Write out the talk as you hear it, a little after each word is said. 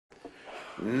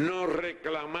No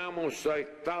reclamamos a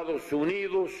Estados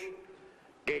Unidos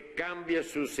que cambie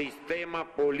su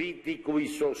sistema político y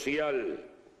social.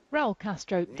 Raul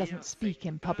Castro doesn't speak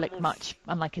in public much,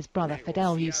 unlike his brother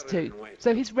Fidel used to,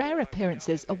 so his rare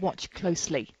appearances are watched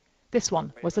closely. This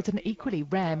one was at an equally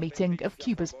rare meeting of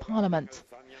Cuba's parliament.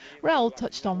 Raul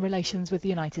touched on relations with the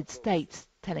United States,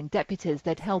 telling deputies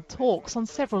they'd held talks on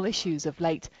several issues of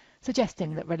late,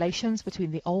 suggesting that relations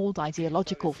between the old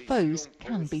ideological foes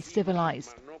can be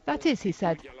civilized. That is, he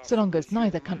said, so long as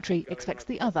neither country expects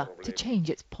the other to change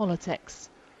its politics.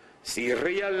 Si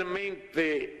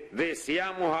realmente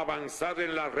deseamos avanzar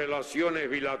en las relaciones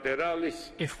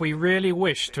bilaterales, if we really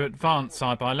wish to advance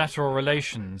our bilateral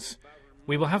relations,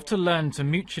 we will have to learn to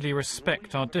mutually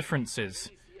respect our differences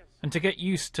and to get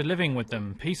used to living with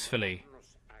them peacefully.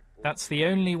 That's the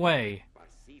only way.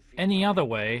 Any other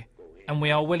way, and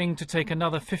we are willing to take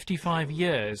another 55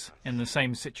 years in the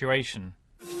same situation.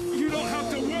 You don't have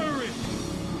to worry.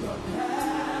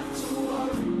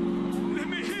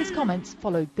 His comments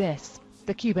followed this,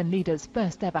 the Cuban leader's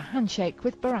first ever handshake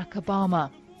with Barack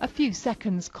Obama, a few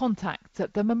seconds contact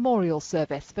at the memorial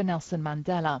service for Nelson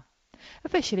Mandela.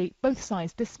 Officially, both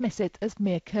sides dismiss it as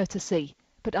mere courtesy,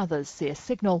 but others see a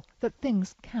signal that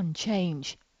things can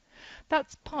change.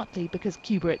 That's partly because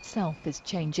Cuba itself is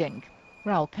changing.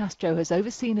 Raul Castro has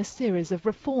overseen a series of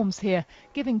reforms here,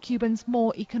 giving Cubans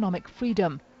more economic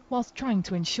freedom, whilst trying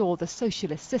to ensure the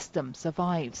socialist system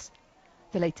survives.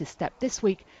 The latest step this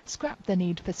week scrapped the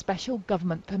need for special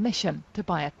government permission to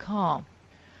buy a car.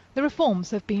 The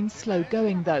reforms have been slow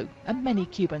going though, and many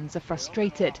Cubans are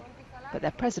frustrated. But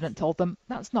their president told them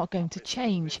that's not going to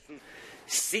change.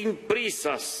 sin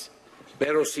prisas,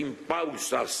 pero sin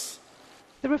pausas.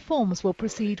 The reforms will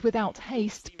proceed without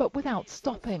haste, but without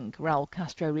stopping, Raul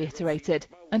Castro reiterated,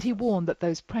 and he warned that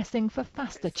those pressing for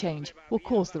faster change will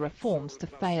cause the reforms to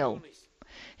fail.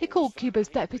 He called Cuba's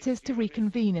deputies to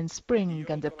reconvene in spring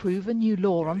and approve a new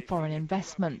law on foreign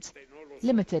investment.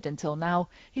 Limited until now,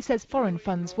 he says foreign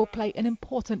funds will play an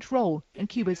important role in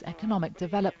Cuba's economic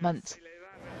development.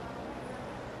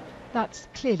 That's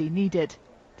clearly needed.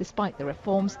 Despite the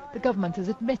reforms, the government has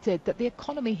admitted that the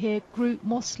economy here grew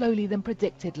more slowly than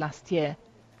predicted last year,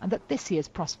 and that this year's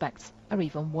prospects are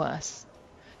even worse.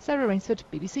 Sarah Rainsford,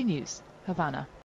 BBC News, Havana.